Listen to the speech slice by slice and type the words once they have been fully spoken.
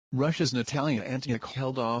Russia's Natalya Antyukh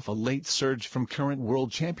held off a late surge from current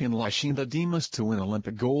world champion Lashinda Demus to win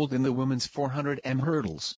Olympic gold in the women's 400m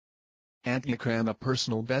hurdles. Antyukh ran a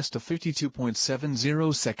personal best of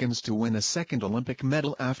 52.70 seconds to win a second Olympic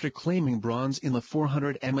medal after claiming bronze in the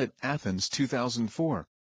 400m at Athens 2004.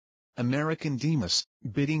 American Demus,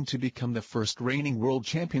 bidding to become the first reigning world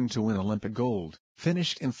champion to win Olympic gold,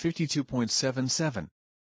 finished in 52.77.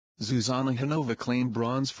 Zuzana Hejnova claimed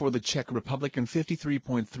bronze for the Czech Republic in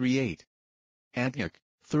 53.38. Antyukh,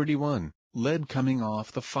 31, led coming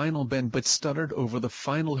off the final bend but stuttered over the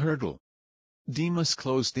final hurdle. Demus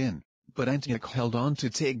closed in, but Antyukh held on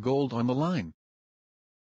to take gold on the line.